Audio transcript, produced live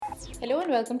Hello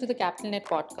and welcome to the CapitalNet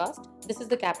podcast. This is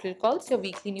the Capital Calls, your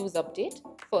weekly news update.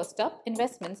 First up,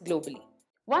 investments globally.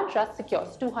 OneTrust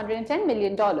secures $210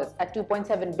 million at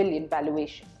 $2.7 billion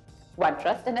valuation.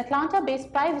 OneTrust, an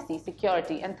Atlanta-based privacy,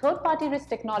 security, and third-party risk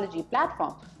technology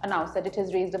platform, announced that it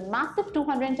has raised a massive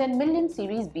 $210 million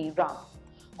Series B round.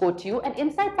 Coatue and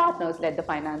Insight Partners led the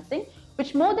financing,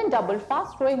 which more than doubled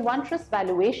fast-growing OneTrust's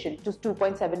valuation to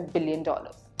 $2.7 billion.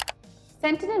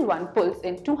 SentinelOne pulls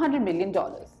in $200 million.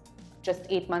 Just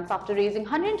 8 months after raising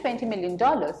 $120 million,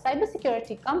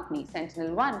 cybersecurity company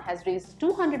SentinelOne has raised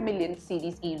 $200 million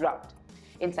Series E round.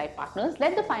 Insight Partners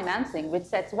led the financing, which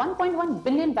sets $1.1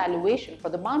 billion valuation for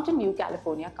the Mountain View,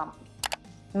 California company.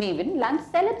 Maven lands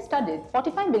celeb-studded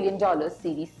 $45 million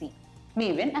Series C.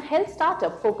 Maven, a health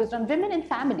startup focused on women and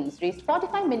families, raised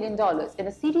 $45 million in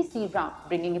a Series C round,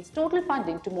 bringing its total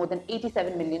funding to more than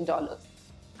 $87 million.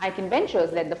 Icon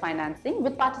Ventures led the financing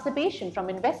with participation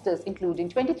from investors including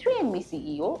 23andMe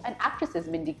CEO and actresses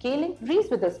Mindy Kaling,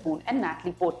 Reese Witherspoon and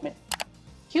Natalie Portman.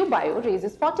 QBio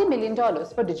raises $40 million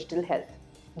for digital health.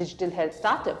 Digital health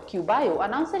startup QBio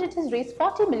announced that it has raised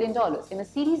 $40 million in a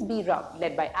Series B round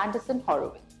led by Andreessen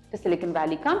Horowitz. The Silicon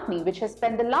Valley company, which has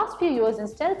spent the last few years in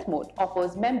stealth mode,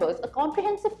 offers members a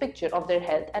comprehensive picture of their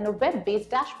health and a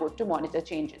web-based dashboard to monitor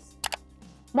changes.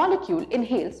 Molecule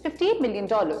inhales $58 million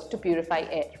to purify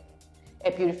air.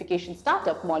 Air purification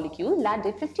startup Molecule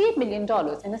landed $58 million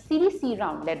in a Series C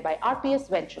round led by RPS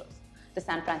Ventures. The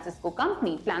San Francisco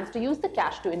company plans to use the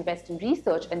cash to invest in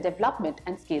research and development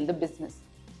and scale the business.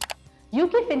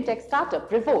 UK fintech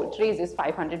startup Revolt raises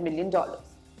 $500 million.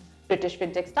 British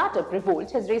fintech startup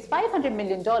Revolt has raised $500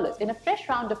 million in a fresh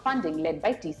round of funding led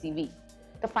by TCV.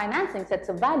 The financing sets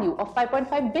a value of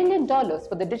 $5.5 billion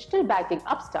for the digital banking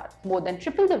upstart, more than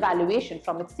triple the valuation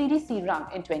from its Series C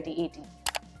round in 2018.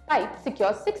 Pipe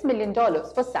secures $6 million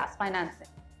for SaaS financing.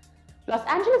 Los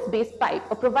Angeles-based Pipe,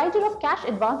 a provider of cash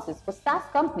advances for SaaS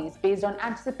companies based on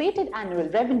anticipated annual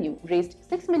revenue, raised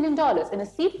 $6 million in a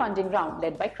seed funding round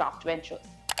led by Craft Ventures.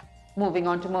 Moving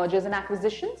on to mergers and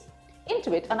acquisitions,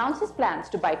 Intuit announces plans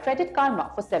to buy Credit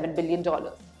Karma for $7 billion.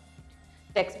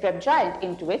 Tax prep giant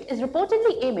Intuit is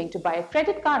reportedly aiming to buy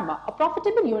Credit Karma, a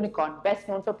profitable unicorn best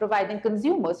known for providing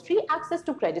consumers free access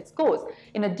to credit scores,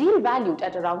 in a deal valued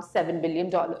at around $7 billion.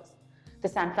 The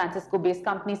San Francisco-based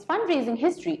company's fundraising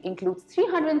history includes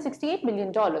 $368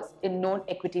 million in known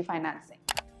equity financing.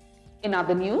 In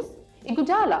other news,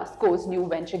 Iguodala scores new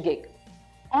venture gig.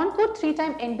 On-court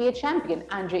three-time NBA champion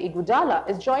Andre Iguodala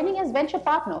is joining as venture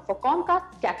partner for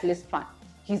Comcast's Catalyst Fund.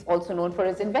 He's also known for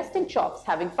his investing chops,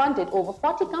 having funded over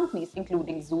 40 companies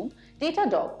including Zoom,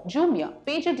 Datadog, Jumia,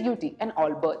 PagerDuty, and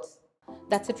Allbirds.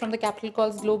 That's it from the Capital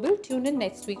Calls Global. Tune in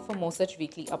next week for more such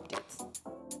weekly updates.